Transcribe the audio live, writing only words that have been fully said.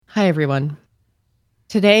Hi, everyone.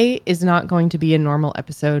 Today is not going to be a normal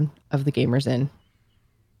episode of The Gamers Inn.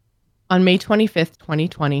 On May 25th,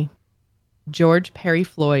 2020, George Perry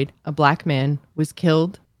Floyd, a black man, was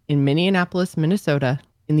killed in Minneapolis, Minnesota,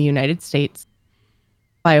 in the United States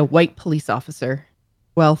by a white police officer,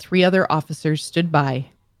 while 3 other officers stood by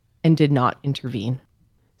and did not intervene.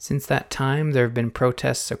 Since that time, there have been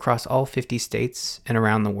protests across all 50 states and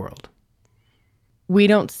around the world. We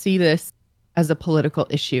don't see this as a political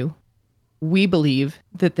issue. We believe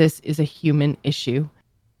that this is a human issue,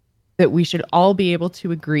 that we should all be able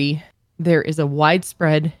to agree there is a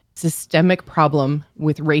widespread systemic problem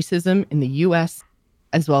with racism in the U.S.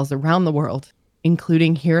 as well as around the world,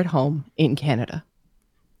 including here at home in Canada.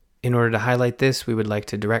 In order to highlight this, we would like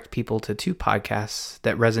to direct people to 2 podcasts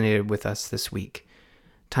that resonated with us this week.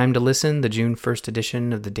 Time to Listen, the June 1st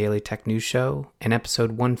edition of the Daily Tech News Show, and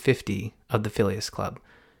episode 150 of the Phileas Club.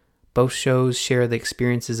 Both shows share the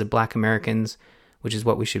experiences of Black Americans, which is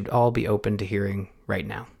what we should all be open to hearing right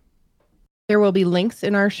now. There will be links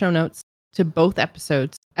in our show notes to both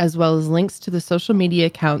episodes, as well as links to the social media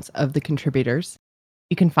accounts of the contributors.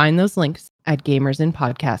 You can find those links at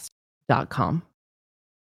gamersinpodcast.com.